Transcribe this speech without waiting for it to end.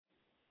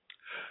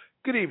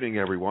Good evening,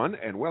 everyone,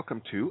 and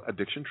welcome to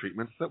Addiction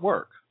Treatments That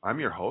Work.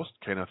 I'm your host,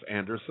 Kenneth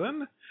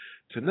Anderson.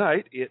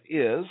 Tonight it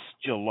is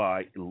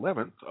July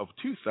 11th of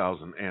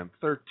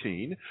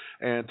 2013,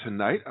 and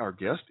tonight our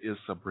guest is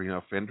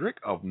Sabrina Fendrick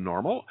of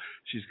NORML.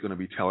 She's going to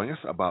be telling us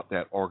about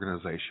that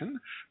organization.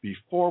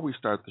 Before we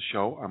start the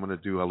show, I'm going to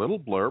do a little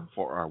blurb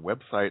for our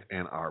website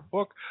and our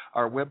book.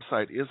 Our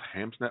website is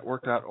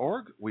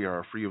hamsnetwork.org. We are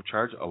a free of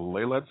charge, a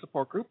lay-led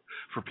support group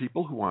for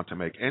people who want to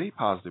make any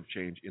positive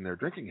change in their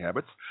drinking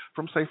habits,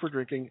 from safer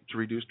drinking to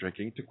reduced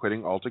drinking to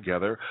quitting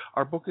altogether.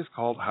 Our book is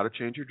called How to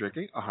Change Your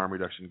Drinking, A Harm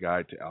Reduction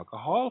Guide to Alcohol.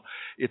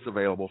 It's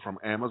available from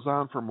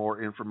Amazon. For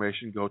more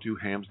information, go to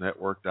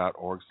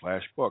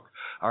hamsnetwork.org/book.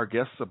 Our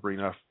guest,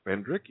 Sabrina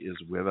Fendrick, is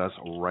with us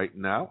right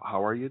now.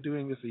 How are you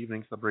doing this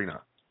evening,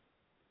 Sabrina?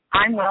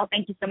 I'm well.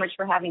 Thank you so much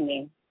for having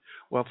me.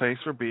 Well,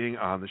 thanks for being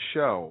on the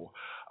show.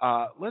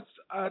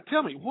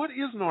 Tell me, what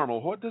is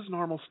NORML? What does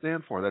NORML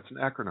stand for? That's an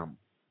acronym.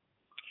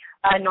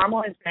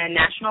 NORML is the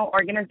National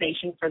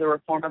Organization for the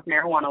Reform of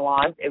Marijuana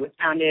Laws. It was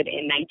founded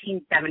in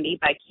 1970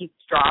 by Keith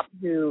Stroup,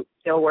 who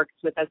still works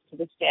with us to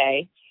this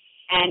day.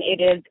 And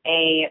it is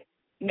a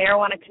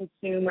marijuana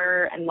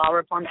consumer and law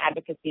reform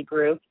advocacy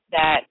group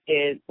that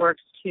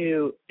works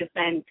to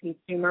defend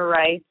consumer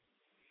rights,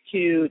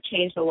 to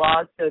change the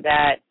laws so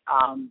that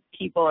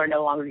people are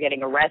no longer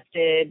getting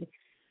arrested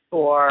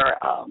for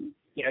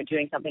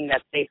doing something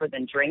that's safer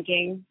than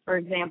drinking, for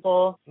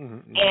example,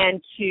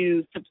 and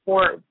to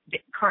support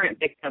current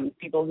victims,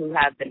 people who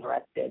have been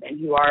arrested and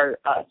who are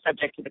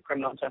subject to the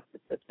criminal justice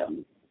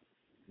system.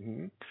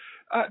 Mm-hmm.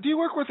 Do you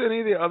work with any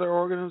of the other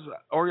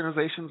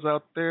organizations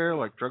out there,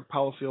 like Drug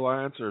Policy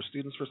Alliance or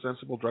Students for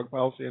Sensible Drug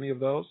Policy, any of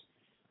those?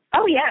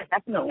 Oh, yeah,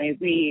 definitely.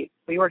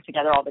 We work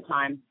together all the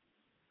time.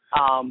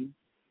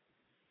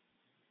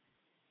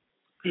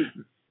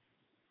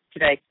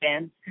 Should I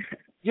expand?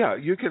 Yeah,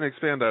 you can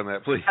expand on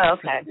that, please. Oh,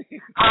 okay.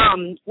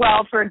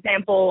 Well, for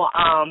example,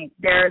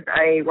 there's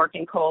a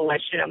working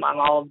coalition among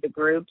all of the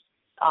groups,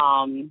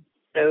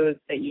 those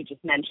that you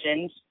just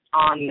mentioned,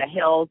 on the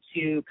Hill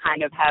to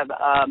kind of have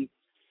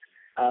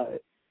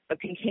a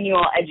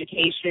continual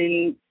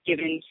education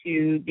given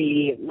to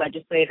the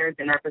legislators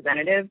and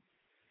representatives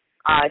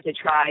to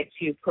try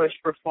to push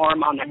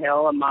reform on the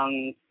Hill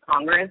among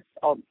Congress.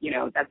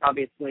 That's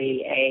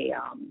obviously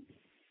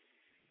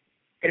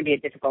going to be a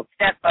difficult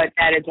step, but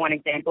that is one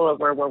example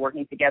of where we're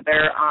working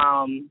together.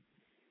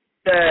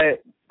 The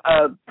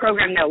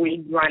program that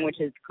we run, which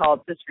is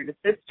called Sister to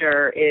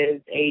Sister,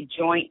 is a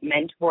joint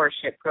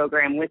mentorship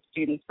program with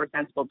Students for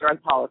Sensible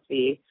Drug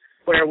Policy,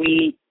 where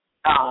we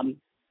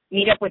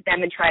meet up with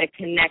them and try to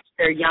connect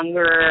their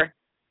younger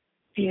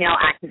female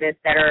activists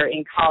that are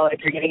in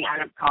college or getting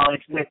out of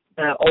college with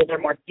the older,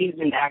 more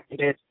seasoned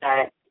activists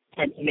that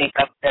tend to make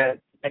up the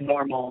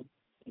NORML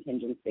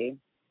contingency.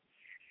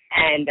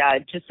 And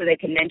just so they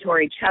can mentor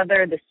each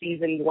other, the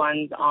seasoned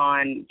ones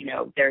on,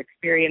 their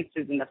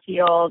experiences in the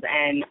field,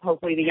 and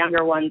hopefully the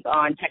younger ones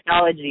on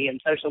technology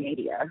and social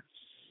media.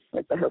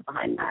 That's the hope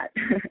behind that.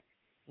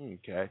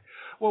 Okay.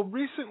 Well,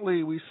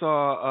 recently we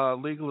saw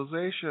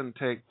legalization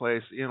take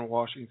place in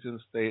Washington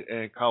State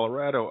and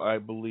Colorado, I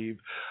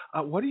believe.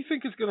 What do you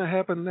think is going to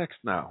happen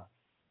next now?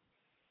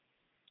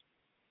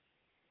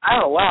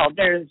 Oh, well,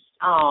 it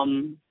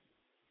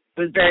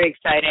was very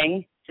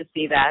exciting to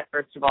see that,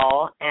 first of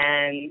all.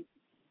 And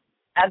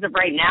as of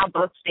right now,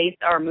 both states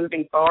are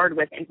moving forward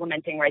with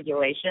implementing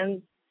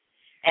regulations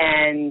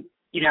and,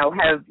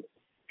 have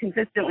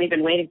consistently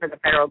been waiting for the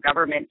federal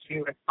government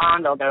to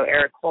respond, although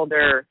Eric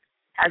Holder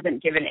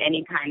hasn't given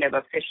any kind of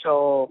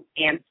official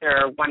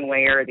answer one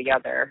way or the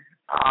other.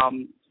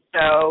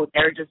 So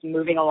they're just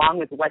moving along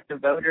with what the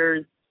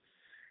voters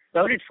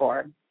voted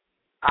for.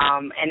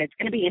 And it's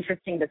going to be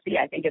interesting to see.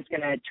 I think it's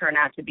going to turn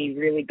out to be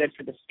really good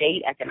for the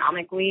state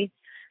economically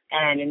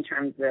and in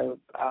terms of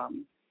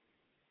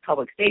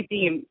public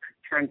safety, in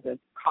terms of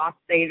cost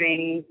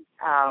savings,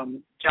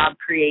 job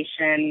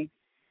creation.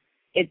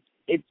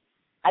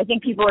 I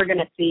think people are going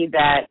to see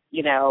that,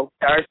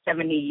 our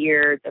 70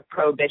 years of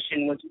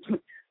prohibition was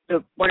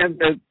one of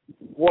the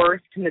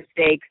worst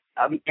mistakes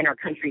in our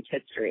country's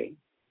history.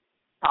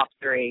 Top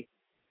three.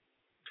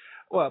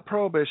 Well,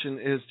 prohibition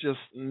is just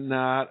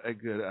not a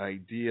good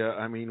idea.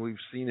 I mean, we've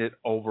seen it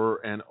over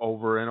and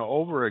over and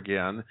over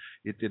again.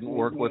 It didn't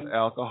work with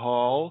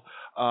alcohol.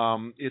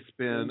 It's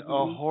been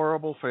a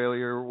horrible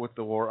failure with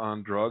the war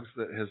on drugs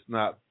that has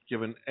not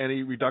given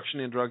any reduction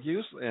in drug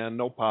use and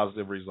no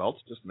positive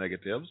results, just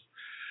negatives.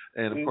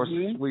 And, of course,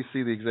 we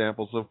see the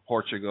examples of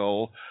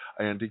Portugal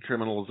and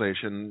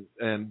decriminalization,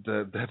 and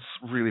that's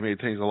really made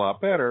things a lot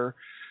better.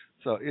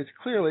 So it's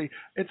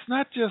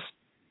not just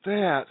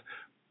that,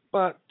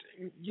 but,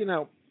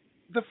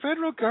 the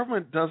federal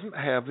government doesn't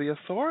have the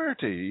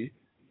authority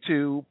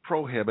to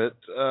prohibit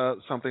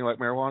something like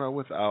marijuana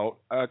without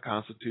a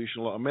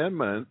constitutional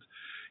amendment.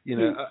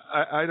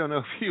 I don't know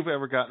if you've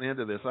ever gotten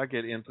into this. I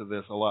get into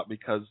this a lot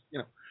because,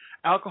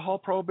 Alcohol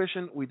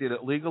prohibition, we did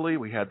it legally.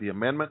 We had the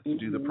amendment to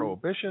do the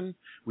prohibition.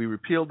 We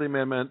repealed the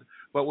amendment.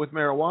 But with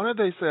marijuana,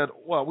 they said,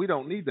 well, we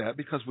don't need that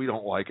because we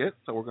don't like it,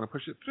 so we're going to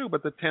push it through.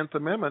 But the 10th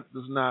Amendment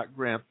does not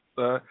grant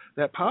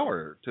that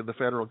power to the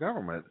federal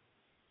government.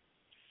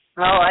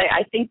 Well,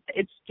 I think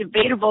it's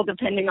debatable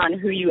depending on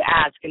who you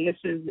ask, and this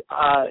is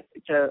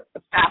it's a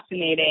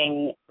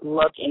fascinating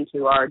look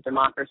into our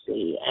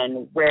democracy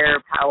and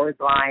where powers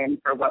lie and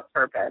for what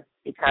purpose.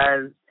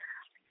 Because,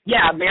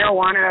 yeah,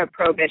 marijuana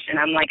prohibition,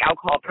 unlike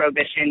alcohol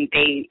prohibition,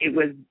 it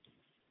was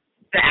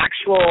the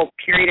actual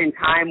period in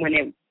time when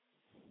it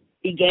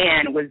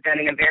began was done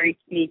in a very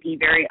sneaky,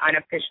 very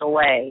unofficial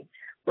way.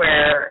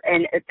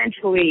 And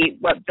essentially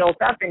what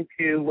built up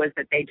into was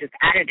that they just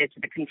added it to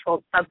the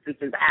Controlled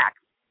Substances Act.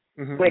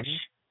 Which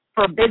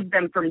forbids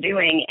them from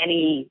doing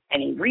any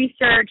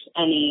research,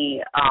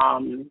 any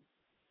kind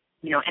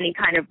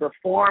of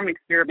reform,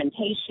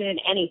 experimentation,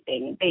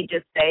 anything. They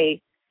just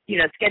say,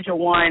 Schedule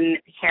 1,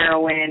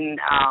 heroin,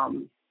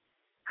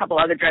 a couple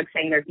other drugs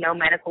saying there's no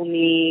medical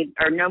need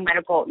or no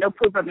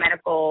proof of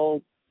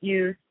medical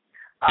use,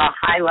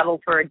 high level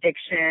for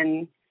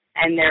addiction,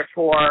 and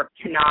therefore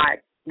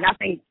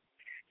nothing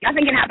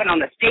can happen on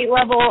the state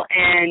level,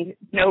 and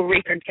no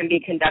research can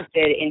be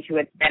conducted into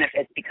its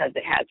benefits because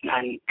it has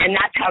none. And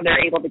that's how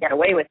they're able to get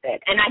away with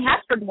it. And I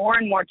have heard more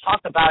and more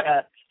talk about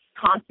a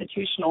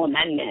constitutional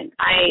amendment.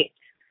 I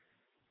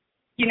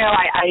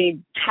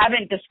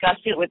haven't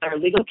discussed it with our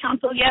legal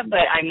counsel yet,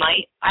 but I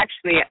might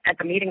actually at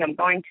the meeting I'm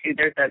going to.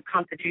 There's a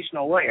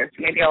constitutional lawyer,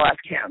 so maybe I'll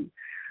ask him.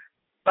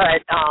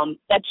 But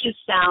that just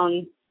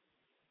sounds,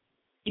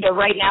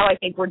 right now I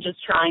think we're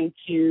just trying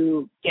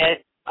to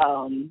get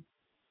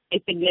a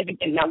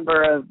significant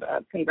number of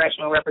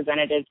congressional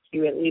representatives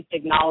to at least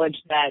acknowledge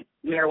that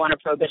marijuana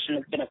prohibition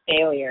has been a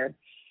failure.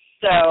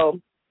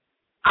 So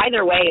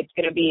either way, it's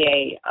going to be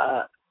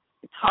a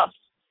tough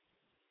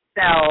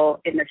sell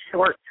in the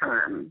short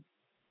term.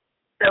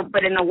 So,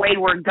 but in the way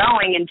we're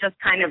going, and just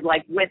kind of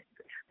like with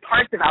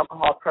parts of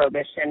alcohol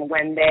prohibition,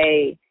 when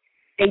they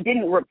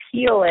didn't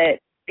repeal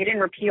it, they didn't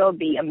repeal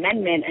the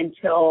amendment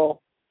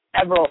until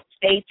several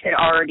states had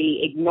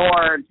already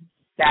ignored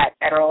that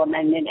federal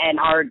amendment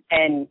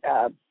and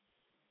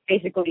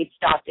basically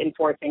stopped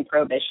enforcing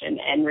prohibition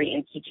and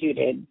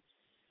reinstituted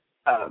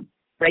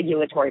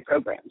regulatory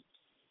programs.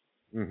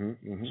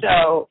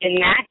 So in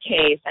that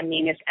case, I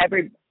mean, if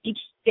each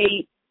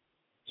state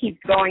keeps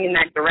going in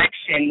that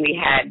direction, we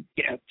had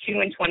 2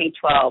 in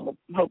 2012,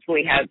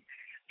 hopefully have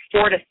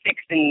 4 to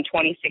 6 in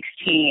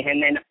 2016,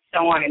 and then so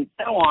on and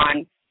so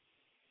on.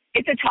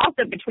 It's a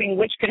toss-up between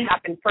which could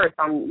happen first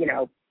on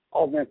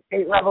on the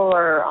state level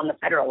or on the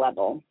federal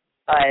level.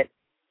 But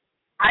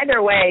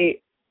either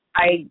way,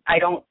 I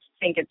don't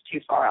think it's too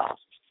far off.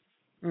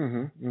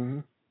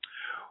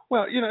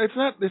 Well,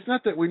 it's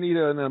not that we need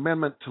an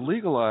amendment to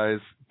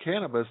legalize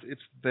cannabis.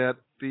 It's that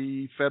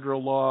the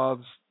federal laws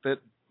that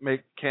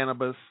make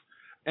cannabis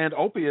and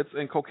opiates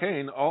and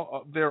cocaine,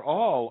 they're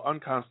all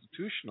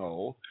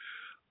unconstitutional.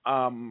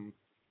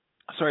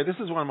 Sorry, this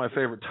is one of my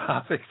favorite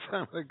topics.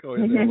 I'm going to go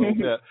into a little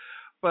bit.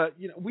 But,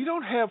 we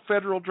don't have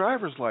federal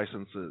driver's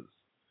licenses.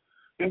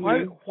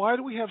 Why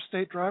do we have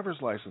state driver's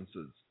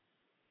licenses?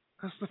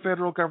 Because the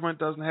federal government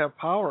doesn't have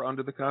power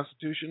under the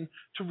Constitution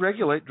to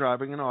regulate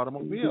driving an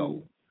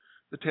automobile.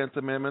 The 10th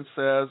Amendment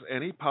says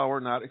any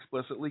power not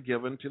explicitly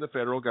given to the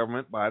federal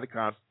government by the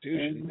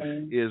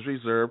Constitution is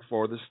reserved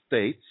for the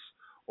states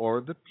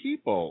or the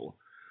people.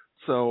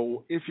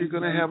 So if you're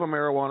going to have a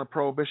marijuana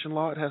prohibition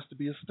law, it has to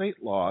be a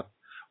state law,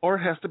 or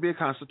it has to be a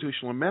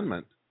constitutional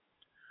amendment,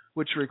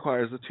 which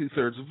requires a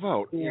 2/3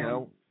 vote.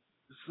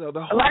 So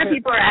a lot of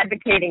people are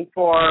advocating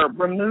for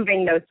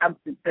removing those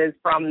substances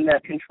from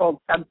the Controlled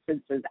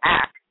Substances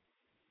Act,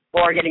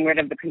 or getting rid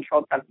of the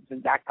Controlled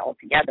Substances Act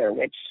altogether,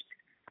 which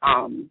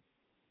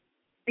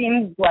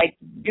seems like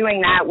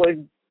doing that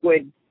would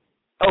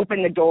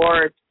open the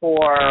doors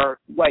for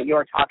what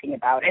you're talking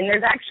about. And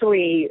there's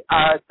actually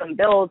some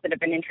bills that have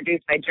been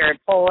introduced by Jared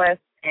Polis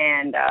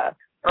and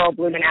Earl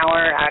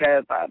Blumenauer out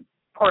of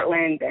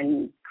Portland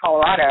and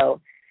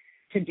Colorado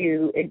to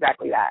do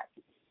exactly that.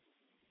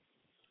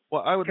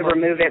 Well, I would to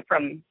remove it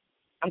from.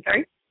 I'm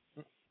sorry?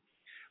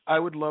 I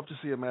would love to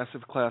see a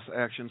massive class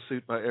action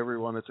suit by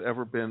everyone that's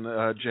ever been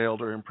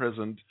jailed or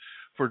imprisoned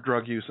for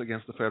drug use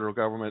against the federal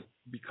government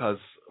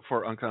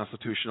for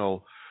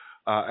unconstitutional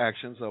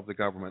actions of the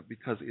government,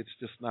 because it's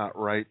just not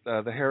right.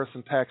 The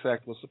Harrison Tax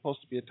Act was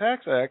supposed to be a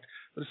tax act,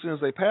 but as soon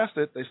as they passed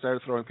it, they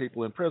started throwing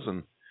people in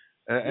prison.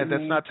 And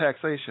that's not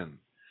taxation.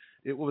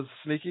 It was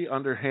sneaky,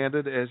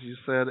 underhanded, as you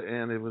said,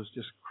 and it was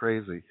just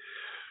crazy.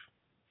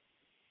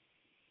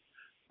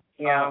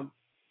 Yeah.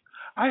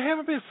 I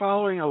haven't been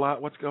following a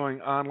lot what's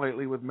going on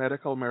lately with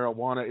medical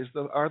marijuana.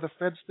 Are the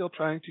feds still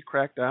trying to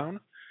crack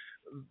down?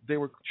 They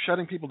were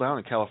shutting people down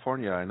in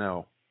California, I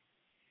know.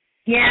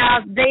 Yeah,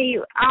 they,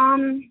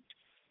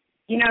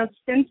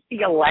 since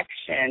the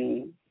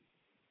election,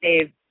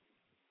 they've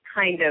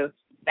kind of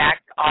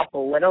backed off a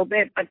little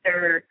bit, but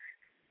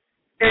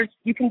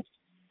you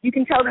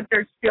can tell that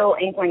there's still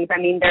inklings. I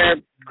mean, they're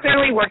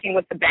clearly working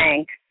with the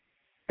bank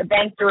the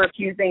banks are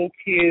refusing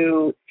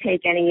to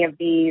take any of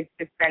these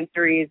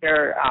dispensaries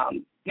or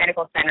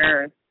medical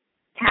centers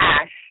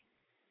cash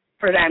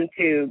for them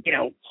to,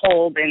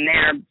 hold in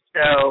there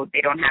so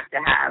they don't have to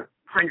have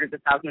hundreds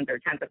of thousands or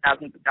tens of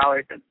thousands of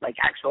dollars of like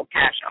actual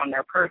cash on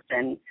their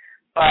person.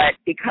 But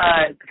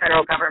because the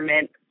federal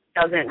government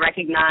doesn't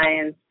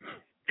recognize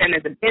them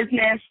as a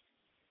business,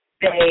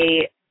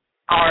 they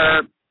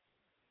are,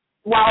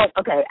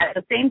 at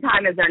the same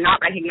time as they're not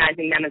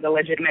recognizing them as a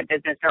legitimate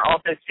business, they're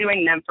also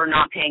suing them for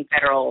not paying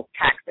federal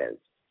taxes.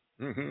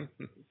 Mm-hmm.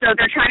 So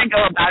they're trying to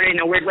go about it in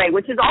a weird way,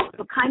 which is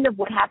also kind of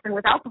what happened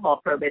with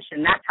alcohol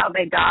prohibition. That's how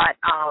they got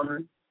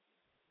Al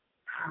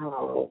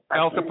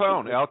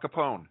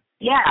Capone.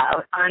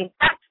 Yeah, on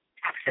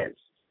taxes.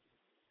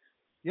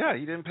 Yeah,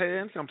 he didn't pay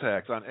income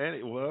tax on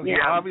any. Well, he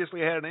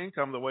obviously had an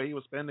income the way he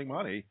was spending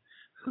money.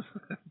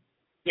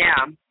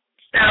 Yeah.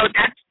 So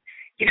that's,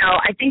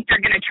 I think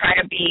they're going to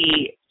try to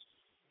be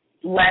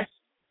less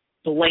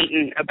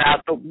blatant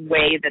about the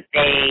way that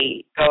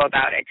they go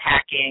about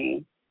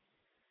attacking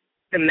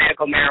the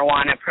medical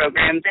marijuana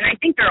programs. And I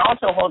think they're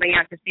also holding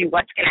out to see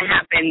what's going to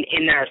happen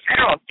in their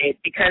federal states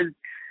because,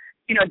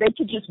 they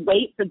could just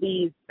wait for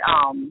these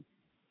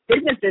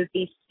businesses,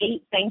 these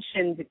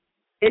state-sanctioned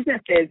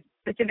businesses,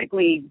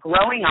 specifically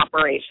growing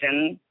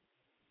operations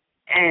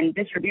and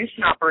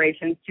distribution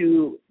operations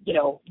to,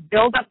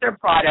 build up their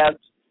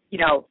products,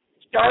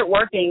 start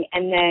working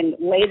and then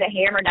lay the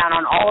hammer down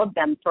on all of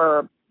them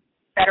for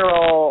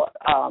federal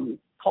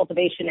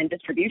cultivation and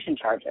distribution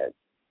charges,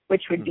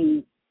 which would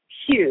be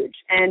huge.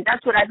 And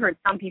that's what I've heard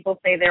some people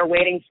say they're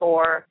waiting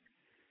for.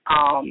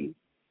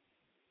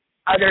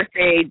 Others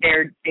say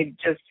they're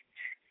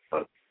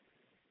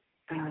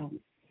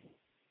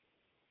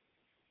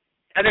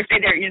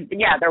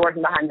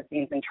working behind the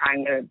scenes and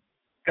trying to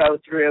go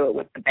through it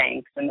with the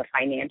banks and the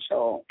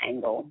financial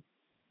angle.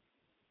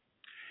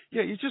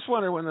 Yeah, you just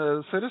wonder when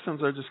the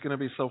citizens are just going to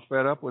be so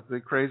fed up with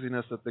the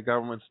craziness that the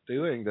government's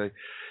doing.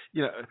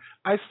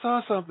 I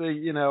saw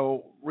something,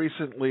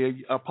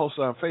 recently, a post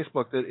on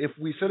Facebook that if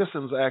we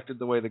citizens acted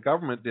the way the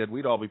government did,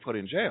 we'd all be put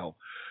in jail.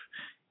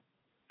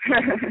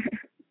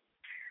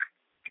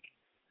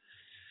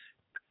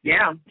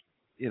 Yeah.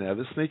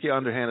 The sneaky,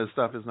 underhanded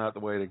stuff is not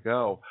the way to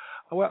go.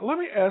 Well, let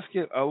me ask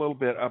you a little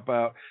bit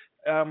about,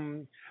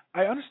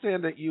 I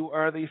understand that you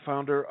are the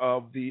founder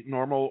of the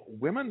NORML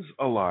Women's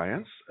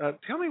Alliance.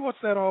 Tell me what's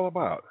that all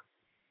about?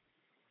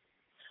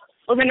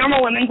 Well, the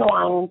NORML Women's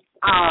Alliance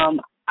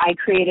I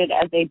created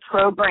as a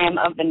program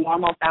of the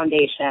NORML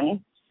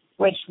Foundation,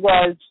 which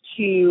was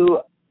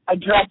to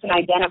address and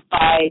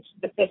identify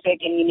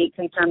specific and unique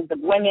concerns of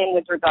women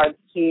with regards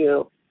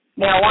to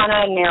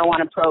marijuana and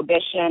marijuana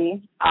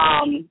prohibition,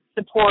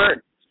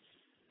 support.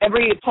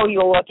 Every poll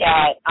you'll look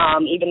at,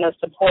 even though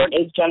support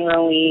is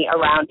generally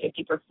around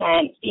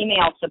 50%,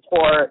 female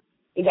support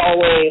is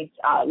always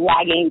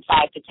lagging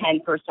 5 to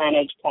 10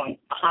 percentage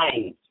points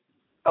behind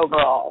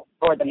overall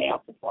for the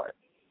male support.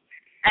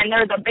 And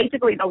they're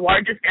basically the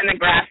largest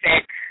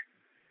demographic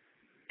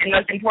and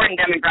most important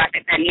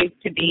demographic that needs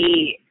to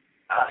be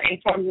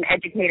informed and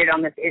educated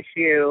on this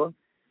issue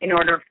in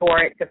order for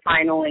it to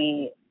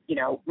finally,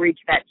 reach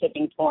that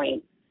tipping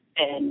point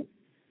and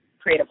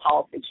create a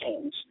policy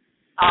change.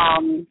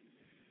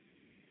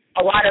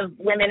 A lot of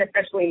women,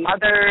 especially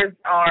mothers,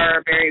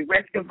 are very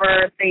risk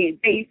averse. They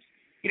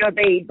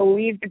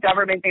believe the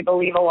government. They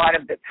believe a lot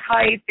of the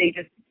hype. They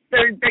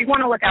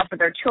want to look out for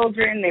their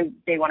children.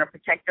 They want to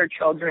protect their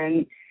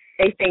children.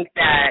 They think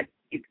that,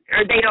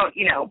 or they don't,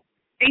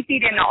 they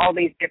feed into all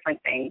these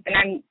different things. And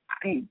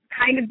I'm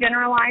kind of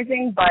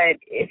generalizing, but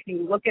if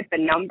you look at the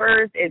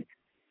numbers, it's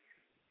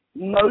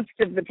most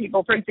of the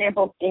people, for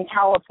example, in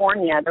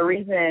California, the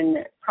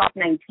reason Prop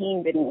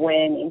 19 didn't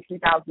win in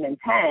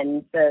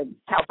 2010, the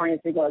California's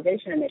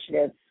legalization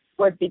initiative,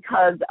 was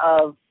because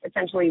of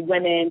essentially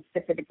women,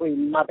 specifically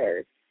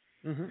mothers,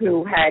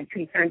 who had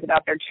concerns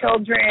about their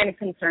children,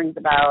 concerns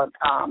about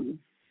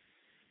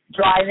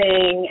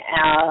driving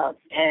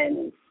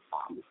and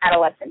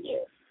adolescent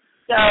youth.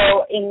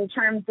 So in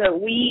terms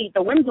of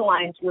the Women's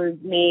Alliance was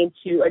made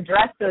to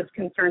address those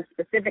concerns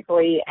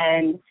specifically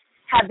and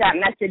have that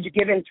message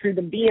given through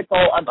the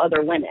vehicle of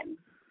other women.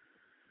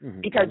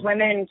 Because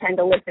women tend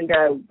to listen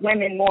to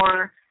women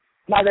more,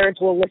 mothers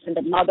will listen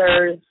to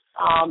mothers.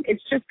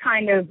 It's just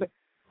kind of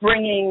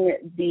bringing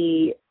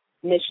the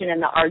mission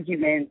and the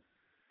argument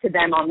to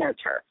them on their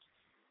turf,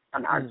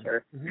 on our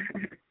turf.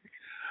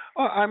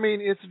 Well, I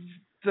mean, it's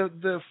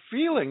the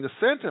feeling, the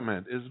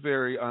sentiment is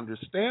very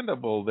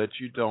understandable that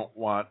you don't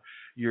want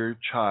your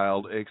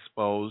child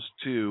exposed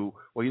to,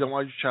 you don't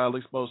want your child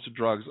exposed to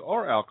drugs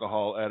or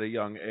alcohol at a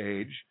young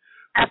age.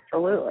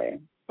 Absolutely.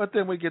 But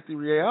then we get the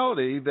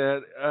reality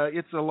that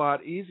it's a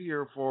lot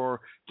easier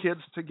for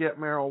kids to get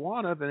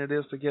marijuana than it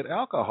is to get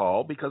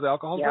alcohol because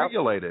alcohol is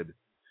regulated.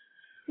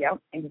 Yep,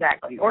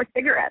 exactly. Or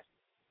cigarettes.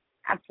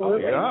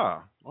 Absolutely.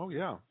 Oh,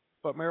 yeah.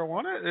 But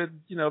marijuana,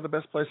 the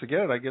best place to get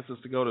it, I guess, is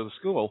to go to the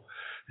school.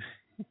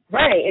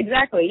 Right,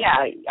 exactly,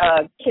 yeah.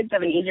 Kids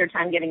have an easier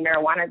time getting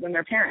marijuana than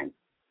their parents,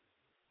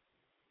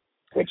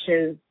 which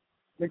is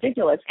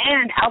ridiculous.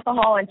 And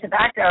alcohol and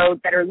tobacco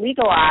that are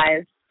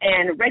legalized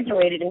and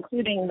regulated,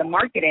 including the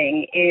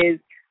marketing, is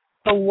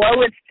the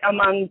lowest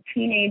among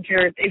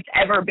teenagers it's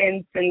ever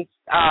been since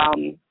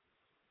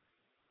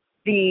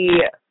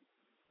the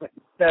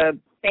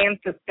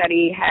SAMHSA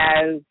study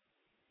has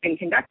been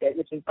conducted,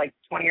 which is like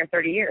 20 or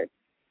 30 years.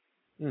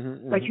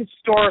 Like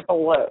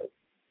historical lows.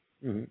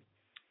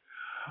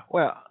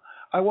 Well,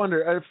 I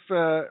wonder if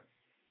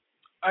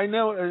I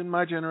know in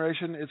my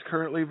generation it's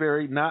currently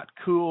very not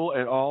cool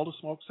at all to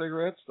smoke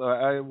cigarettes.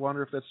 I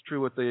wonder if that's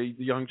true with the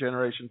young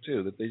generation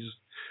too, that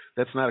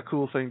that's not a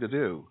cool thing to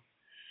do.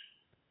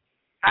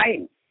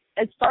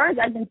 As far as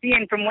I've been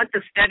seeing from what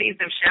the studies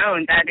have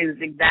shown, that is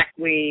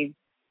exactly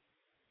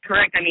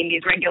correct. I mean,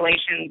 these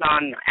regulations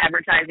on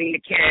advertising to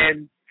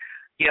kids,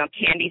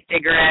 candy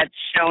cigarettes,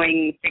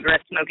 showing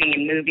cigarette smoking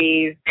in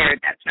movies,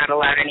 that's not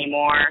allowed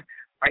anymore.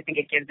 Or I think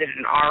it gives it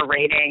an R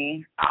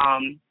rating.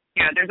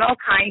 There's all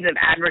kinds of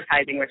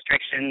advertising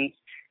restrictions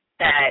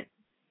that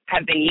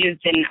have been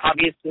used and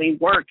obviously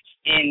worked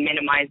in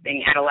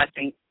minimizing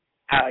adolescent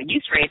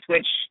use rates,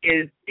 which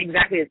is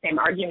exactly the same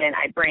argument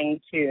I bring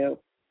to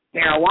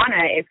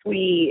marijuana. If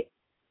we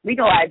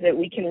legalize it,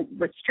 we can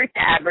restrict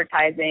the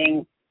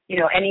advertising,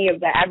 any of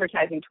the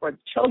advertising towards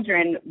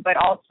children, but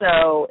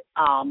also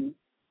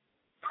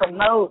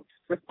promote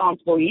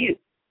responsible use.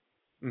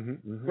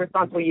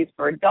 Responsible use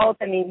for adults.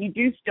 I mean, you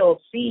do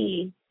still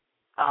see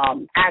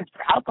ads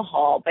for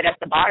alcohol, but at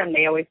the bottom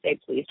they always say,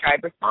 please drive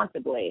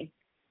responsibly.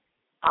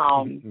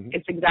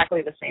 It's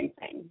exactly the same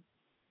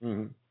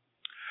thing.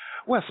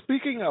 Well,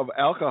 speaking of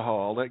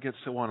alcohol, that gets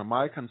to one of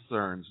my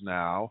concerns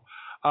now.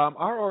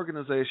 Our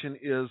organization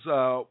is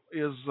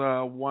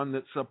one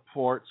that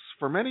supports,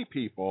 for many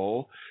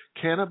people,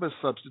 cannabis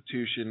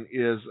substitution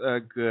is a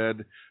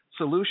good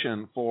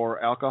solution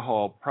for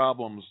alcohol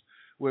problems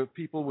with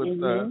people with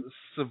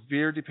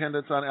severe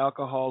dependence on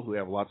alcohol, who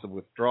have lots of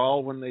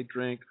withdrawal when they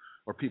drink,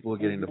 or people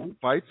who get into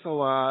fights a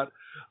lot.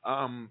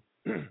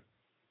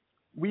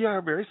 We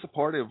are very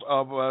supportive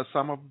of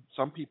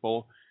some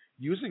people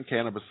using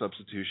cannabis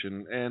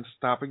substitution and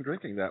stopping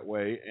drinking that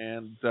way.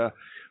 And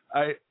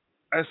I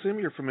assume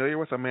you're familiar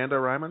with Amanda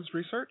Ryman's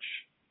research?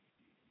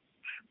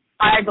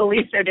 I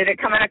believe so. Did it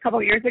come out a couple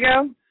of years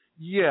ago?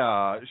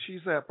 Yeah,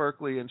 she's at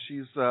Berkeley, and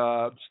she's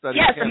studied.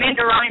 Yes,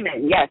 Amanda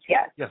Ryman. Yes.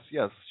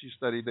 She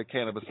studied the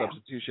cannabis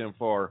substitution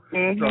for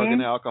drug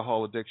and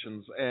alcohol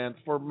addictions, and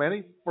for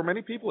many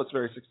people, it's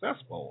very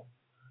successful.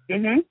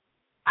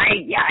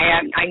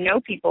 I know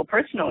people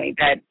personally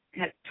that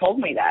have told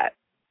me that.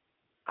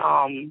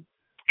 And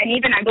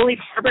even I believe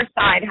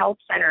Harborside Health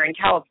Center in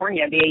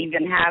California, they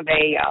even have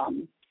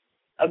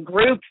a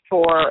group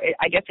for,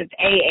 I guess it's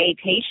AA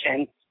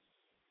patients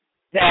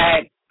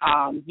that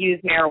use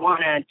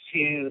marijuana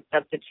to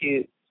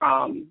substitute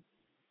from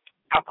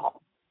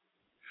alcohol.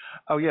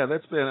 Oh yeah,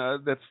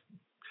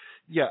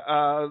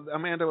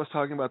 Amanda was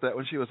talking about that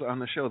when she was on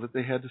the show, that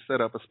they had to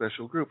set up a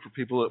special group for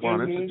people that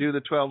wanted to do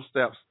the 12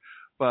 steps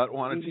but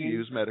wanted to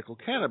use medical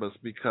cannabis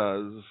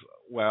because,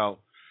 well,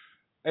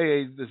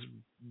 AA's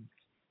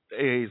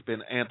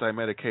been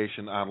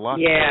anti-medication on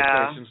lots of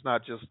medications,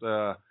 not just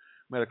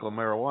medical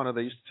marijuana.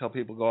 They used to tell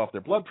people to go off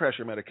their blood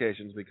pressure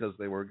medications because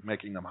they were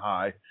making them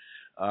high.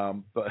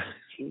 But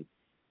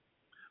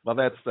well,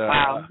 that's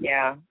wow,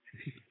 yeah.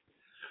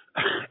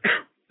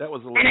 That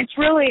was a little. And it's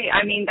really,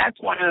 I mean, that's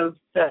one of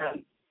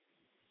the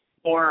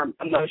more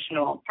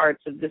emotional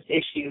parts of this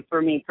issue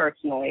for me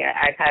personally.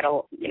 I've had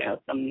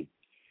some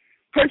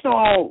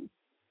personal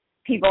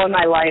people in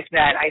my life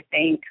that I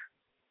think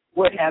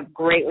would have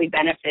greatly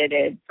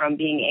benefited from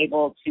being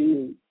able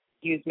to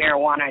use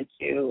marijuana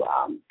to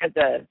as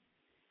a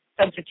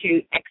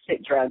substitute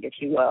exit drug, if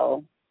you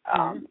will,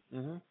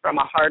 from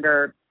a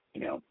harder,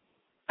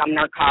 some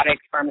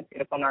narcotics,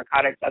 pharmaceutical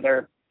narcotics,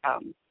 other,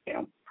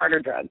 harder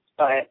drugs.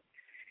 But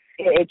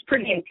it's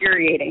pretty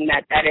infuriating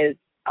that is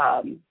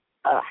a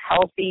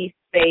healthy,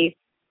 safe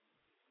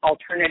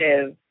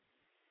alternative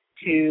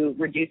to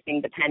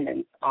reducing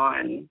dependence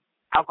on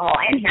alcohol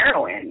and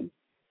heroin.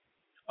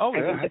 Oh,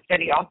 yeah. I think the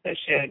study also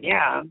showed,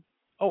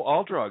 Oh,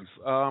 all drugs.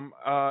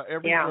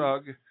 Every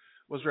drug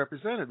was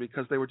represented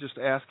because they were just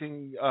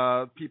asking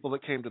people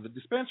that came to the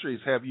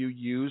dispensaries, have you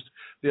used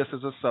this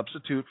as a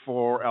substitute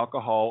for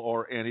alcohol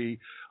or any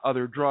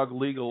other drug,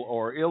 legal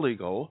or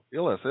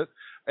illicit?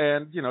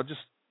 And,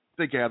 just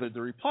they gathered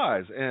the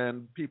replies.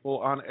 And people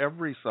on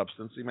every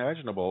substance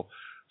imaginable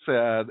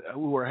said,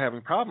 who were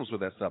having problems with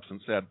that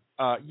substance, said,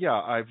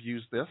 I've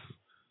used this.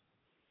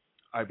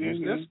 I've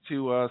used this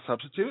to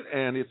substitute,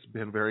 and it's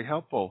been very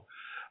helpful.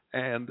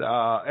 And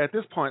at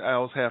this point, I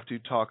always have to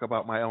talk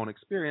about my own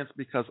experience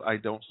because I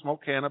don't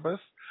smoke cannabis.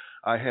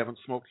 I haven't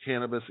smoked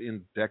cannabis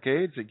in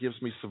decades. It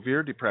gives me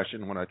severe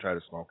depression when I try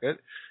to smoke it.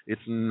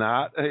 It's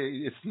not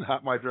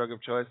my drug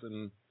of choice,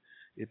 and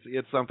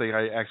it's something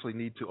I actually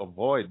need to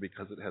avoid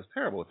because it has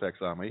terrible effects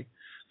on me.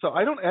 So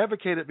I don't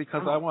advocate it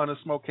because I want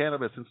to smoke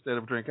cannabis instead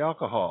of drink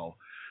alcohol,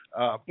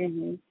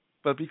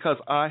 but because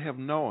I have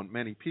known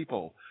many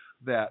people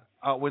that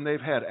when they've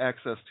had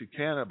access to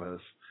cannabis,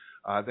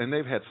 and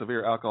they've had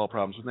severe alcohol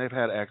problems, and they've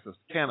had access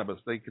to cannabis,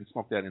 they can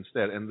smoke that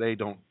instead, and they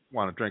don't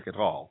want to drink at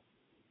all.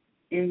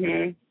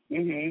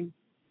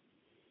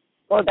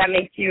 Well, that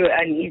makes you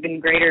an even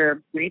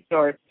greater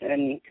resource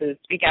and to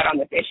speak out on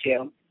this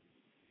issue.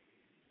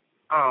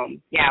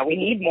 Yeah, we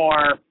need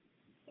more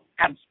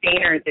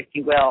abstainers, if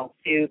you will,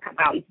 to come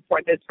out and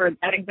support this for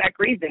that exact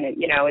reason.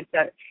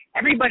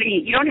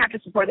 Everybody. You don't have to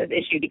support this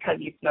issue because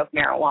you smoke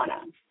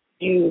marijuana.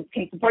 You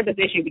can support this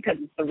issue because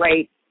it's the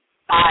right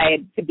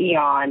side to be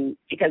on,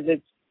 because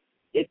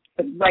it's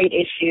the right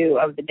issue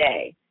of the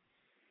day,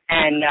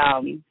 and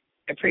I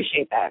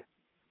appreciate that.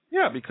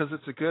 Yeah, because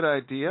it's a good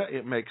idea.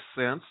 It makes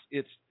sense.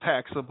 It's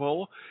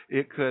taxable.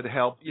 It could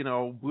help,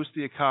 boost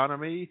the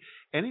economy.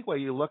 Any way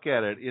you look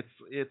at it,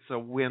 it's a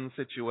win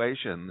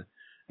situation.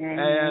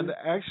 And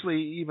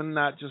actually, even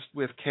not just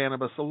with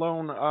cannabis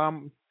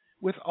alone,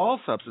 with all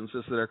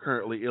substances that are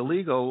currently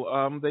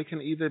illegal, they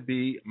can either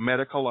be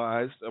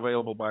medicalized,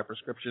 available by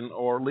prescription,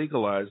 or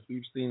legalized.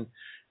 We've seen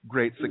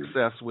great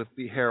success with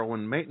the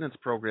heroin maintenance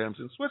programs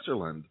in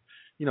Switzerland.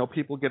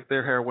 People get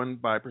their heroin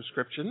by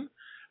prescription,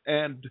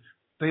 and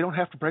they don't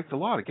have to break the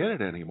law to get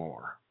it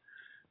anymore.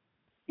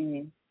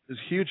 There's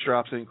huge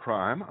drops in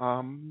crime.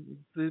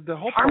 The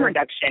whole harm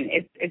reduction.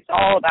 It's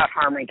all about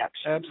harm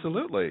reduction.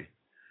 Absolutely.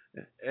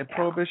 And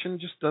prohibition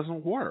just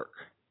doesn't work.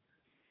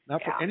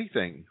 Not for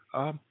anything.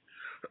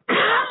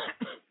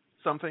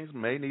 Some things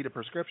may need a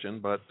prescription,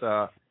 but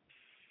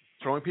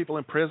throwing people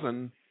in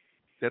prison,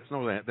 that's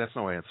no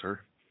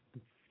answer.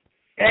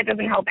 That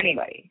doesn't help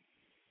anybody,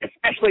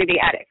 especially the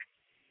addicts.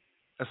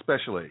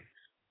 Especially.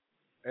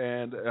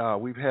 And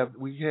we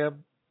have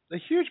a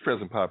huge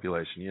prison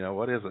population.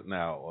 What is it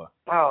now?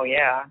 Oh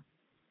yeah.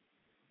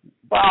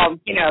 Well,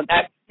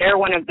 they're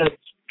one of the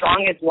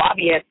strongest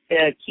lobbyists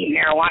to keep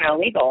marijuana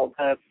illegal,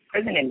 the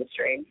prison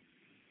industry.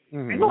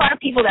 There's a lot of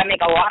people that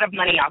make a lot of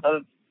money off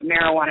of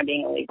marijuana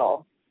being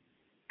illegal,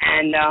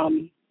 and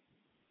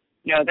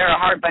they're a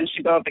hard bunch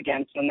to go up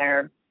against when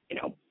they're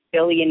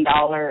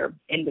billion-dollar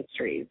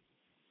industries.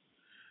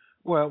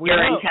 Well,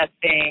 urine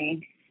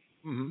testing.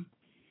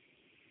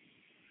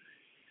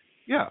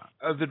 Yeah,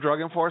 the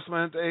Drug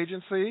Enforcement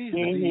Agency,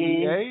 the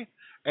DEA,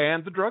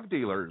 and the drug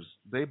dealers,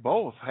 they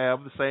both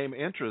have the same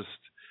interest.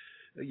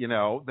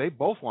 They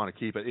both want to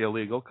keep it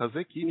illegal because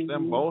it keeps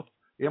them both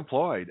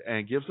employed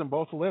and gives them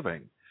both a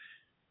living.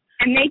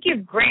 And they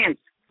give grants.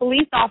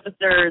 Police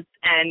officers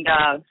and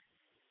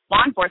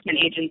law enforcement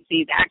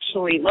agencies,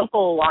 actually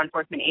local law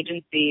enforcement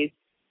agencies,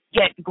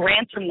 get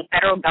grants from the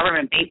federal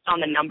government based on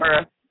the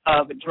number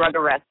of drug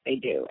arrests they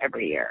do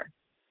every year.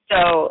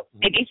 So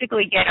they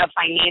basically get a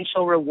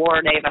financial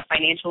reward. They have a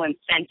financial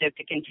incentive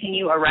to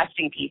continue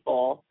arresting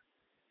people.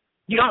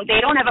 They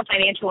don't have a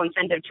financial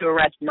incentive to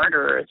arrest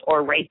murderers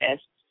or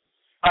rapists,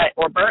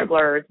 or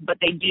burglars, but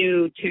they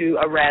do to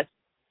arrest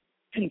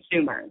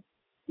consumers,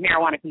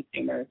 marijuana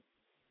consumers,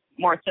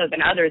 more so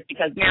than others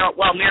because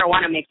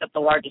marijuana makes up the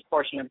largest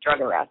portion of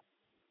drug arrests.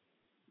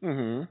 But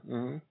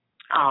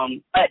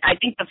I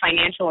think the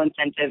financial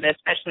incentive,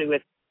 especially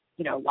with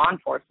law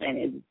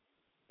enforcement,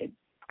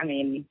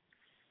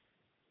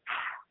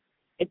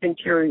 it's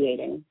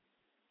infuriating.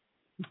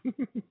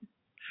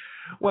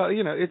 Well,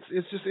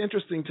 it's just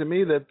interesting to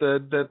me that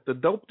the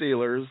dope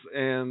dealers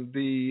and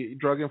the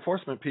drug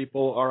enforcement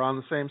people are on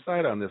the same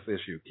side on this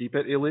issue. Keep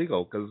it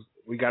illegal because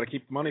we got to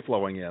keep the money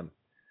flowing in.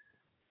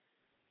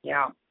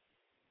 Yeah.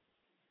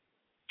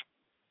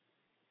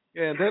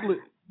 And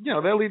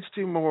that leads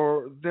to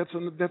more. That's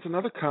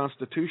another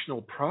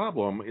constitutional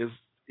problem is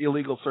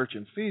illegal search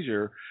and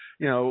seizure.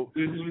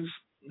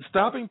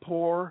 Stopping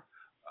poor.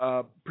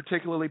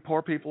 Particularly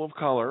poor people of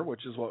color,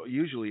 which is what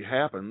usually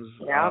happens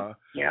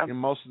in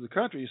most of the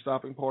country,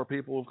 stopping poor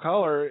people of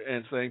color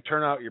and saying,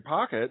 turn out your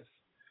pockets,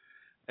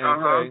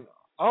 and saying,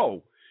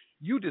 oh,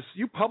 you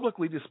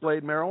publicly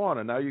displayed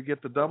marijuana. Now you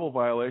get the double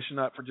violation,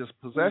 not for just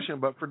possession,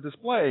 but for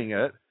displaying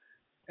it.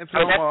 And so,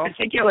 that's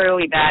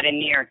particularly bad in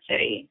New York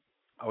City.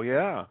 Oh,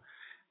 yeah.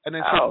 And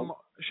then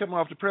ship them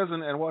off to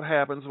prison, and what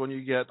happens when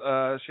you get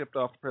shipped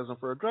off to prison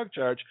for a drug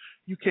charge?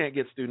 You can't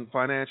get student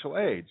financial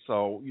aid,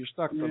 so you're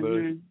stuck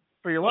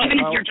for your life. Even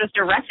if you're just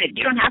arrested,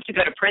 you don't have to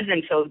go to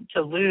prison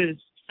to lose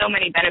so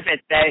many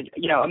benefits that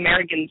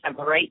Americans have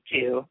a right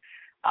to.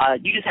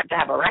 You just have to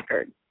have a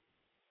record.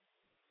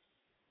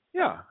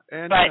 Yeah,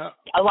 but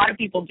a lot of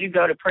people do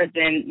go to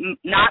prison,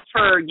 not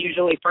for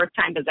usually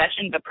first-time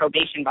possession, but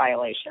probation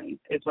violations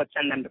is what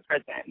send them to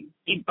prison.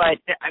 But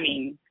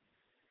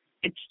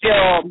it's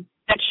still.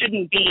 That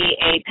shouldn't be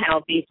a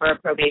penalty for a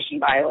probation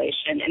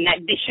violation, and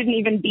that they shouldn't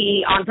even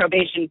be on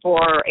probation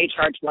for a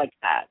charge like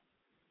that,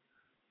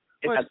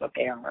 if that's what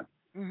they are.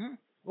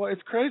 Well,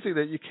 it's crazy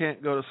that you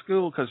can't go to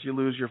school because you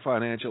lose your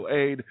financial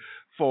aid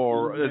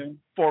for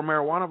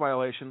marijuana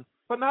violation,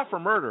 but not for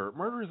murder.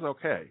 Murder is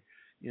okay,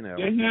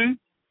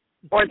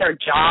 Or their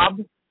job.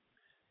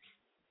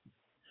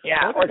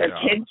 Yeah, or their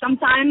kids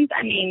sometimes.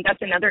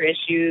 That's another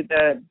issue.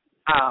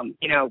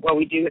 What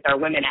we do with our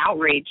women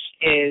outreach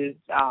is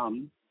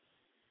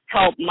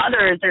help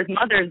mothers. There's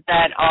mothers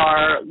that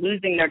are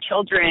losing their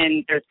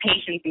children. There's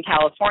patients in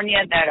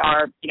California that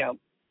are,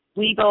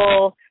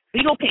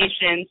 legal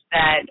patients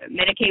that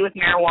medicate with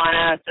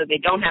marijuana so they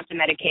don't have to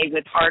medicate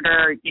with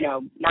harder,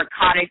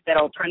 narcotics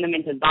that'll turn them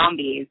into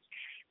zombies,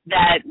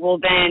 that will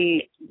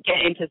then get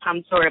into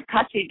some sort of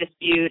custody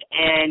dispute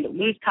and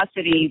lose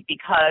custody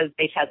because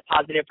they test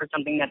positive for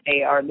something that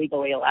they are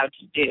legally allowed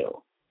to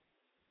do.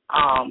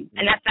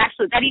 And that's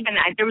actually,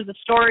 there was a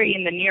story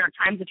in the New York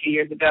Times a few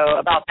years ago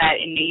about that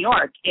in New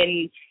York.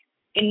 In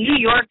New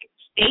York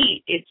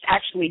State, it's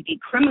actually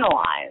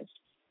decriminalized,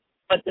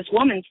 but this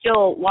woman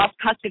still lost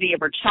custody of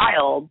her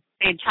child.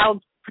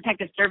 Child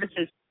Protective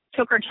Services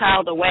took her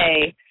child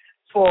away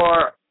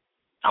for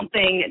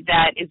something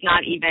that is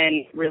not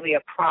even really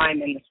a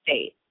crime in the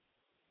state.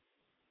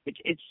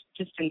 It's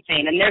just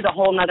insane. And there's a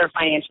whole other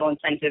financial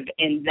incentive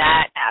in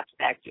that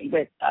aspect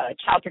with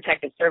Child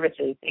Protective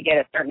Services. They get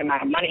a certain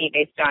amount of money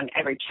based on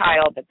every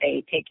child that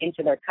they take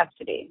into their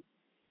custody.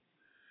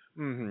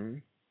 Mm-hmm.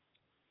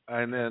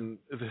 And then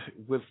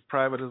with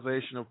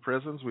privatization of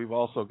prisons, we've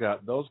also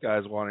got those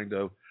guys wanting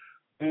to,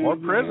 more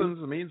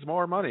prisons means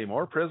more money.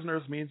 More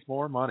prisoners means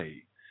more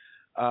money.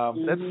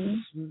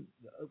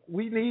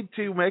 We need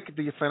to make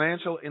the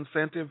financial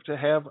incentive to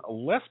have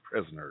less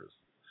prisoners.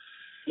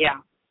 Yeah.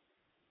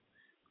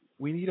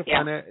 We need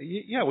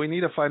we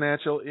need a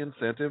financial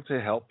incentive to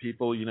help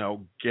people,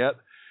 get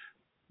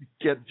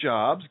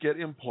jobs, get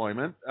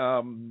employment,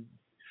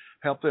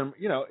 help them,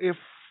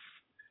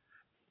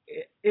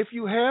 if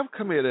you have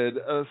committed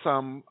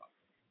some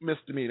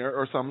misdemeanor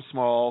or some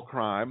small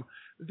crime,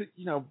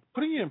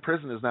 putting you in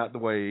prison is not the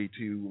way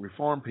to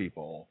reform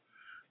people.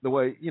 The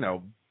way, you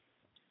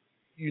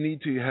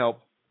need to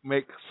help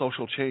make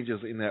social changes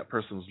in that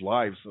person's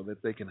life so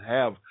that they can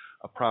have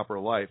a proper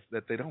life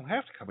that they don't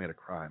have to commit a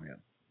crime in.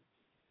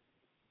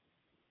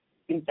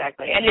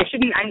 Exactly. And it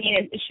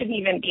shouldn't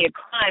even be a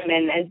crime.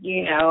 And as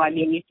you know,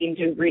 you seem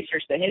to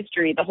research the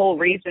history. The whole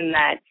reason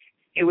that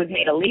it was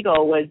made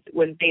illegal was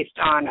based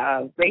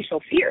on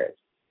racial fears.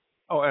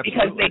 Oh, absolutely.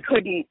 Because they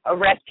couldn't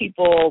arrest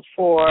people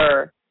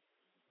for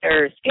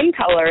their skin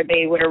color.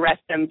 They would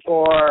arrest them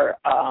for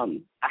a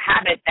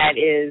habit that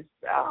is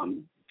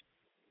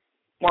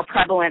more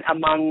prevalent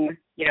among,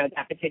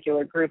 that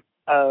particular group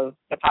of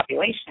the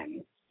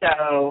population.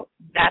 So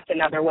that's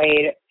another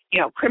way to,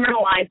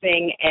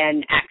 criminalizing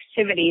an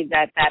activity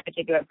that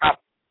particular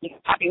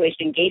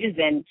population engages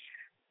in,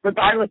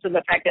 regardless of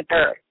the fact that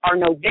there are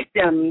no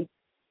victims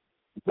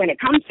when it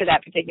comes to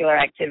that particular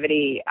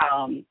activity,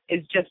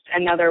 is just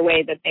another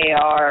way that they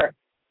are,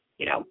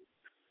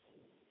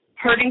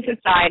 hurting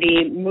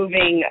society,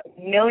 moving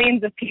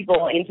millions of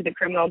people into the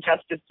criminal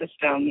justice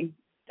system.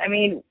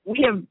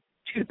 We have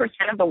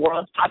 2% of the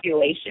world's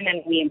population,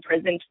 and we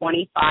imprison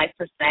 25%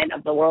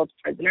 of the world's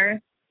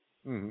prisoners.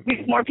 Mm-hmm. We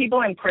have more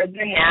people in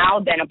prison now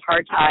than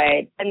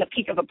the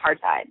peak of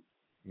apartheid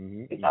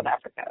in South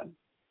Africa.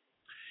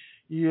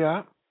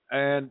 Yeah,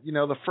 and,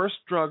 the first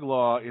drug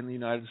law in the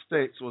United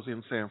States was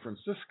in San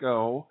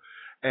Francisco,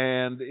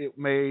 and it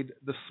made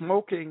the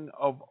smoking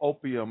of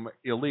opium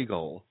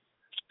illegal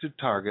to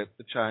target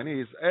the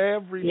Chinese.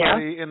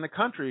 Everybody in the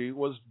country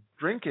was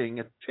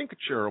drinking a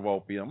tincture of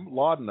opium,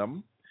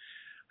 laudanum,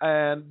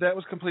 and that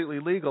was completely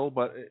legal,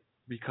 but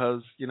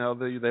because,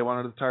 they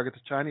wanted to target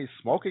the Chinese,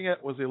 smoking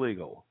it was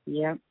illegal.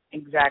 Yeah,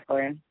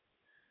 exactly.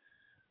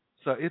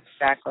 So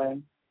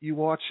you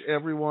watch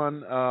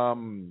everyone,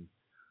 the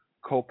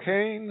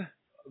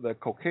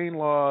cocaine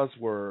laws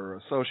were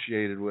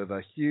associated with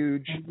a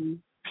huge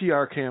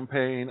PR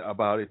campaign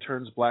about it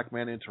turns black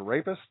men into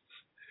rapists.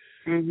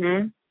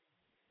 Mm-hmm.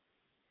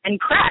 And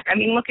crack.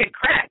 Look at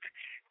crack.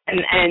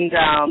 And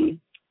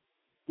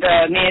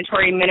the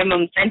mandatory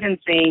minimum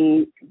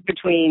sentencing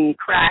between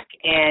crack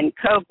and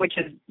coke, which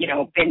has,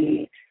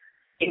 been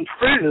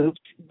improved,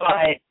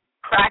 but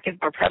crack is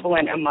more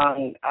prevalent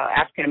among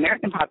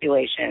African-American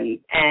populations.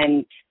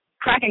 And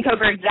crack and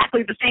coke are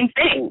exactly the same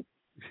thing.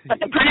 But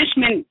the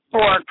punishment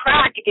for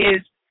crack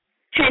is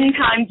 10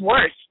 times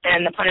worse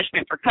than the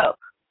punishment for coke.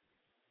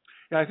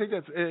 Yeah, I think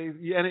that's,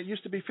 and it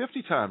used to be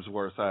 50 times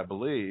worse, I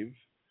believe.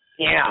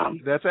 Yeah.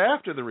 That's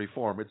after the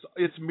reform.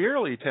 It's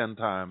merely 10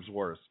 times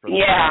worse for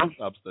the same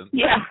substance.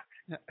 Yeah.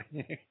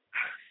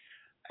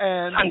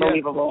 And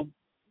unbelievable.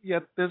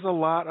 Yet there's a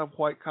lot of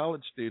white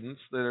college students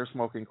that are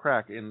smoking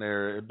crack in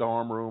their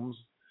dorm rooms,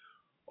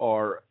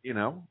 or,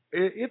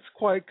 it's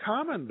quite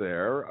common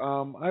there.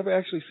 I've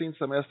actually seen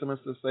some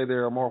estimates that say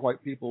there are more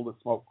white people that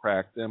smoke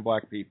crack than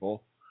black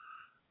people.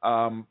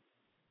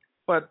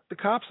 But the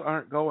cops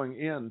aren't going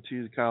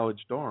into the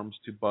college dorms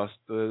to bust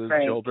the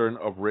children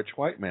of rich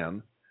white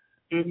men.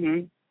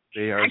 Mm-hmm.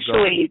 They are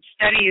studies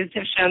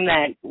have shown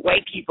that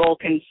white people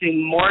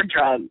consume more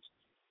drugs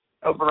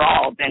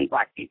overall than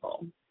black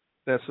people.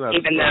 That's not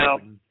even though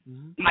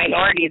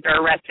minorities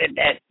are arrested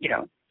at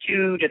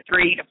 2 to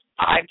 3 to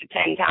 5 to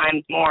 10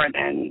 times more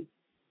than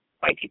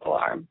white people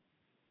are.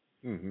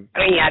 Mm-hmm.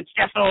 It's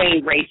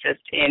definitely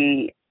racist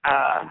in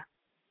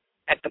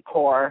at the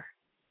core.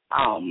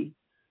 All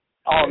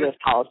of those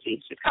policies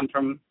just come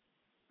from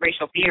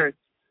racial fears.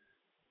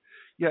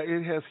 yeah,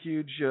 it has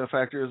huge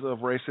factors of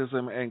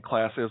racism and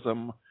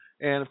classism,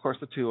 and of course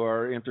the two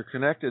are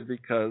interconnected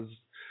because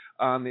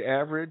on the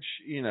average,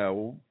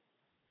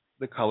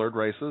 the colored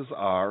races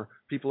are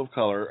people of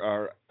color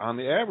are on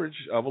the average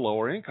of a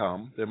lower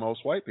income than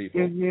most white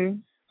people. Mhm.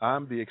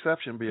 I'm the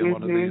exception, being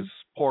one of these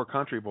poor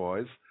country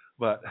boys,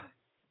 but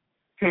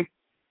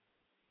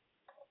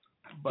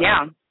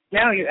yeah,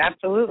 no, you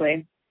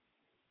absolutely.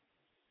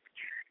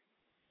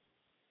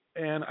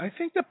 And I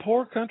think the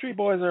poor country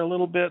boys are a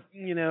little bit,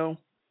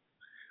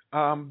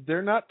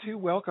 they're not too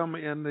welcome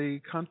in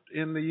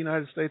the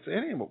United States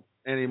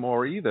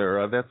anymore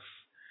either. That's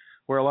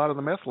where a lot of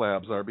the meth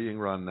labs are being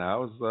run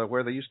now. Is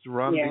where they used to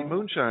run the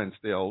moonshine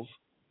stills,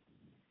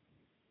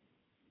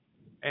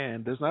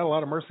 and there's not a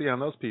lot of mercy on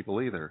those people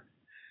either.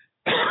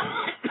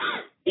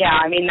 Yeah,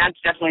 I mean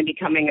that's definitely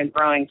becoming a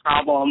growing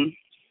problem.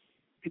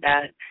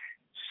 That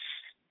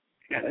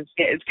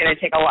it's going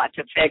to take a lot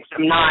to fix.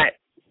 My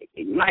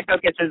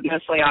focus is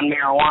mostly on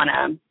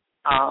marijuana.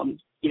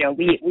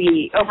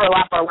 We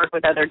overlap our work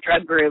with other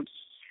drug groups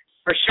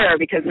for sure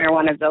because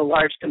marijuana is a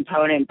large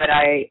component, but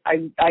I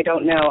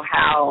don't know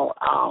how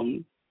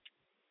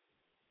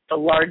the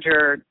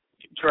larger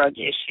drug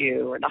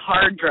issue or the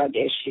hard drug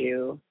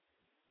issue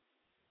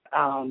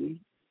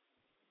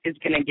is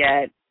going to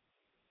get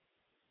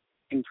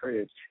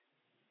improved.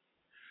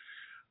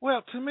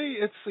 Well, to me,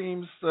 it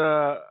seems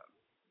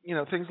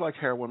things like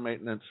heroin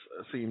maintenance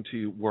seem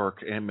to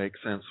work and make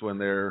sense when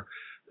they're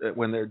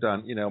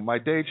done. My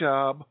day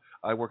job,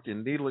 I work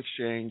in needle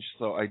exchange,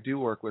 so I do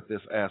work with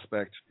this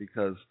aspect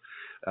because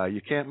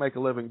you can't make a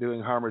living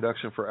doing harm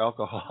reduction for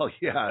alcohol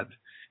yet.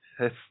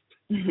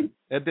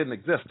 It didn't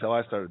exist until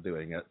I started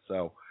doing it.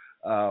 So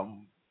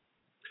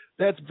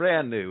that's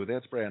brand new.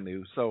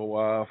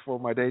 So for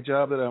my day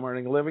job that I'm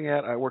earning a living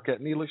at, I work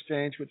at needle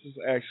exchange, which is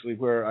actually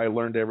where I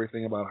learned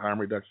everything about harm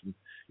reduction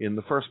in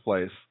the first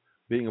place,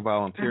 being a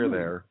volunteer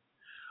there.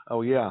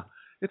 Oh, yeah.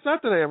 It's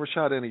not that I ever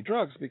shot any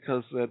drugs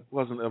because that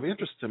wasn't of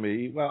interest to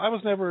me. Well, I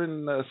was never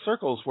in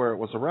circles where it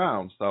was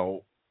around,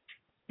 so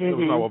there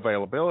was no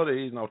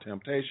availability, no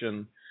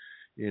temptation.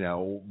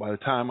 By the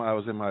time I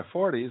was in my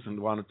 40s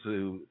and wanted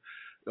to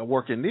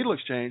work in needle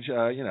exchange,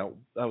 I was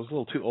a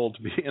little too old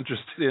to be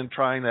interested in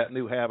trying that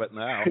new habit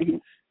now.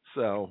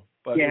 So,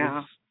 but it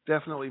was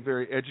definitely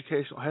very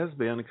educational, has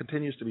been and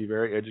continues to be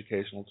very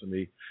educational to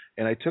me.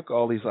 And I took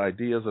all these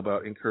ideas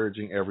about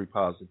encouraging every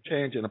positive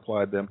change and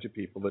applied them to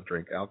people that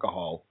drink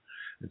alcohol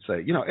and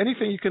say,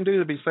 anything you can do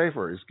to be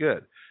safer is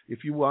good.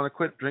 If you want to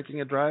quit drinking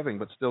and driving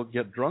but still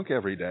get drunk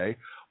every day,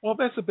 well,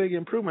 that's a big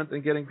improvement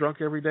than getting drunk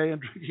every day and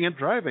drinking and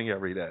driving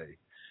every day.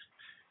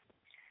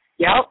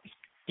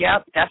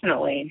 Yep,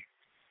 definitely.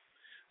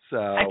 So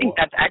I think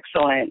that's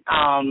excellent.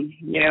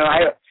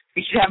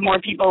 We should have more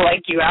people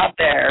like you out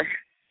there.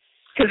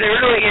 Because it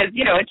really is,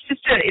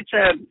 it's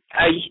a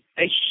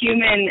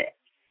human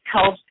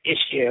health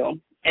issue,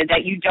 and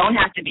that you don't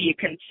have to be a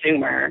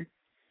consumer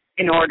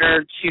in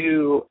order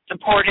to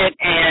support it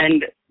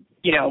and,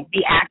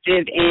 be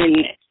active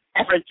in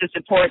efforts to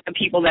support the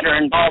people that are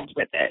involved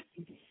with it,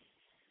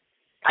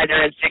 either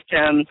as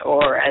victims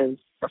or as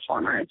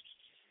performers.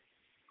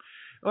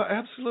 Well,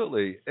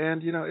 absolutely.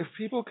 And, if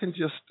people can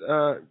just,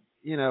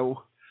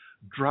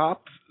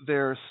 drop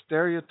their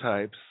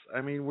stereotypes. I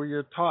mean, where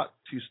you're taught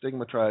to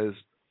stigmatize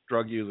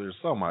drug users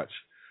so much,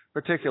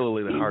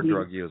 particularly the hard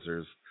drug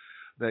users,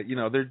 that,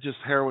 they're just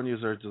heroin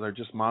users, they're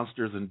just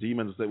monsters and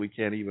demons that we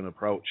can't even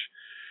approach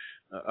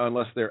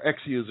unless they're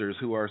ex-users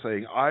who are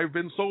saying, I've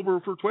been sober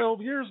for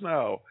 12 years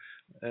now.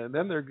 And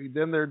then they're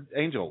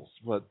angels.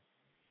 But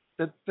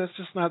that's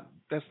not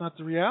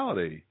the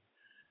reality.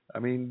 I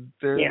mean,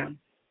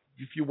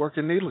 if you work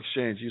in needle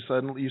exchange, you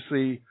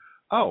see,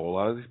 a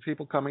lot of these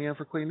people coming in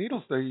for clean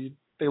needles, they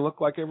look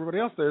like everybody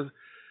else.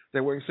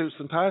 They're wearing suits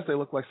and ties. They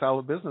look like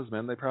solid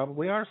businessmen. They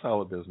probably are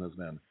solid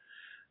businessmen.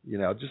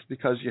 Just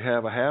because you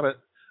have a habit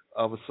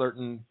of a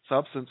certain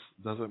substance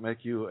doesn't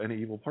make you an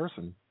evil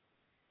person.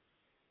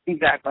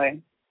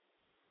 Exactly.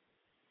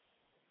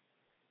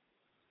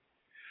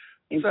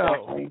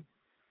 So,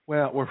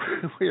 well,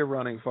 we're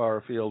running far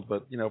afield,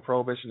 but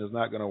prohibition is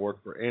not going to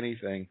work for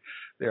anything.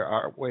 There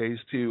are ways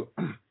to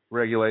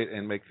regulate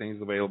and make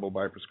things available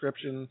by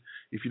prescription.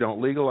 If you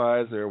don't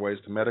legalize, there are ways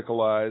to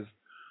medicalize.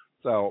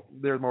 So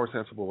there are more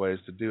sensible ways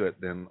to do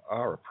it than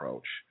our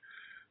approach.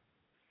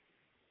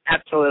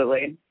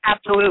 Absolutely.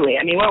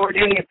 I mean, what we're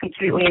doing is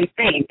completely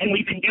insane, and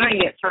we've been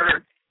doing it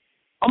for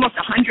almost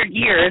 100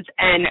 years,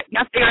 and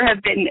there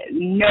have been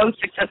no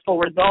successful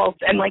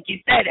results. And like you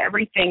said,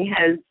 everything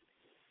has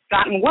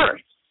gotten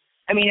worse.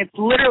 I mean, it's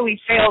literally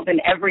failed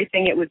in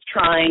everything it was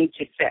trying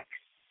to fix.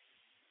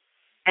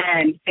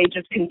 And they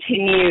just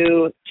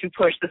continue to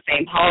push the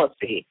same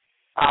policy.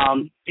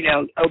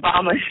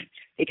 Obama,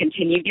 they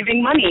continue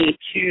giving money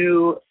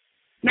to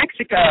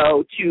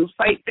Mexico to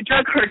fight the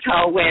drug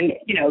cartel when,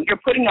 you're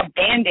putting a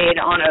Band-Aid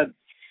on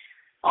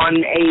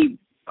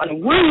a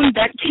wound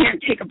that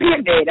can't take a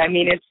Band-Aid. I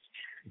mean, it's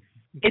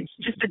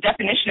just the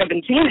definition of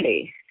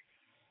insanity.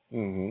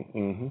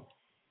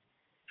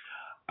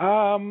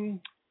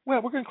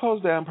 Well, we're going to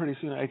close down pretty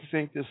soon, I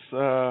think, this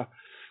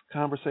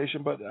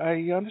conversation, but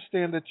I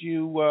understand that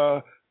you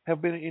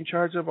have been in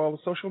charge of all the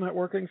social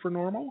networking for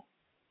NORML?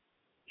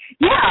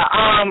 Yeah,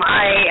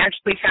 I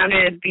actually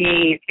founded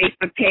the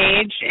Facebook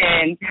page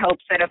and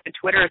helped set up the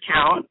Twitter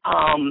account.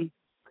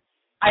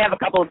 I have a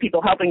couple of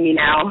people helping me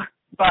now,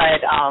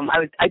 but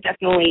I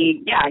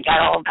definitely, I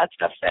got all of that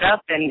stuff set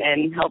up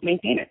and helped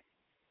maintain it.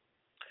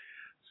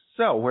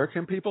 So where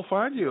can people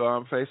find you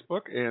on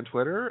Facebook and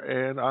Twitter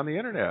and on the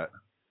internet?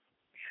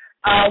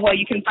 Well,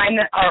 you can find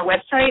that our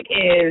website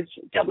is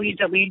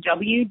www.norml.org.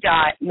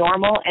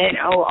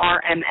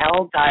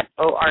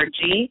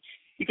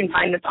 You can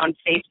find us on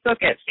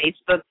Facebook at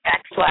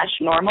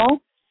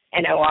Facebook.com/normal,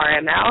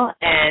 NORML,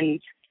 and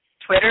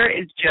Twitter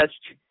is just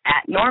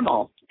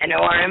 @normal,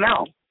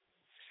 NORML.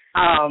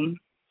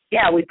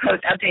 We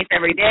post updates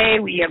every day.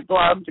 We have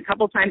blogs a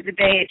couple times a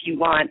day if you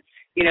want,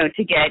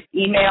 to get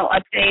email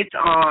updates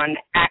on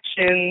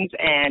actions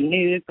and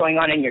news going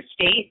on in your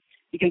state.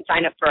 You can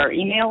sign up for our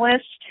email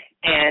list,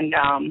 and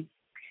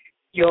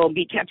you'll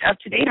be kept up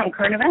to date on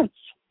current events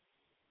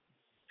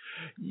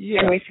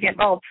and ways to get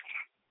involved.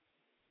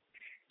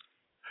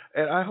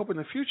 And I hope in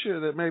the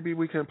future that maybe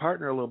we can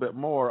partner a little bit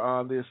more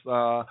on this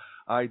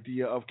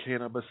idea of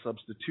cannabis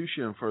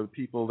substitution for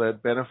people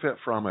that benefit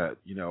from it,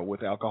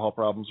 with alcohol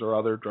problems or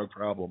other drug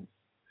problems.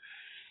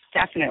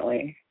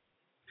 Definitely.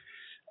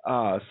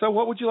 So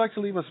what would you like to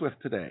leave us with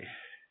today?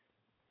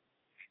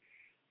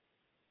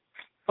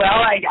 Well,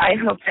 I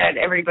hope that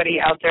everybody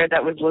out there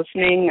that was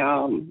listening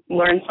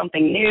learned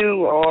something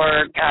new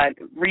or got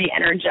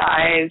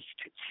re-energized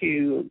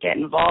to get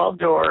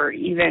involved or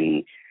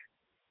even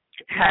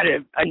had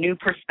a new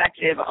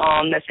perspective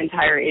on this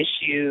entire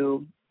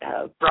issue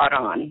brought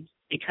on,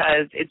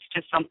 because it's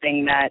just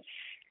something that,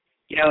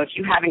 if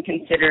you haven't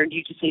considered,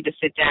 you just need to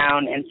sit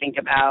down and think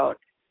about.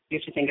 You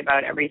have to think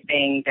about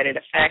everything that it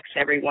affects,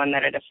 everyone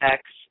that it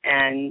affects,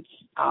 and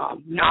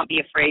not be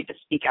afraid to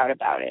speak out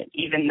about it,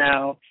 even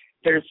though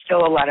there's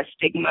still a lot of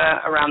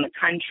stigma around the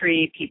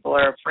country. People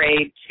are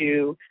afraid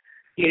to,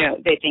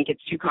 they think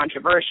it's too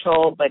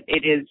controversial, but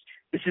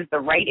this is the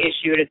right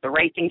issue. It is the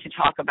right thing to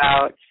talk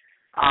about.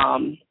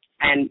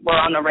 And we're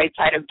on the right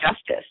side of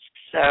justice.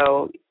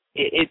 So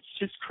it's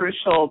just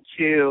crucial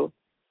to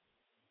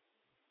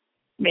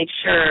make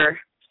sure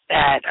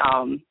that,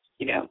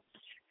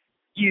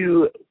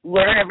 you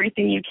learn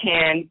everything you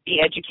can,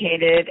 be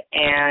educated,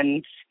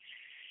 and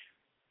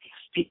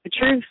speak the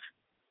truth.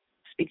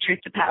 Speak truth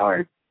to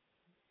power.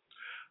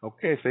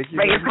 Okay, thank you.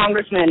 Write your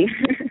congressman.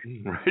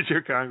 Write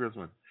your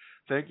congressman.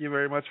 Thank you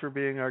very much for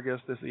being our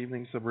guest this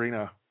evening,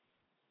 Sabrina.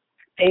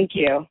 Thank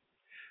you.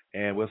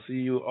 And we'll see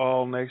you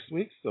all next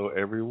week. So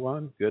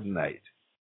everyone, good night.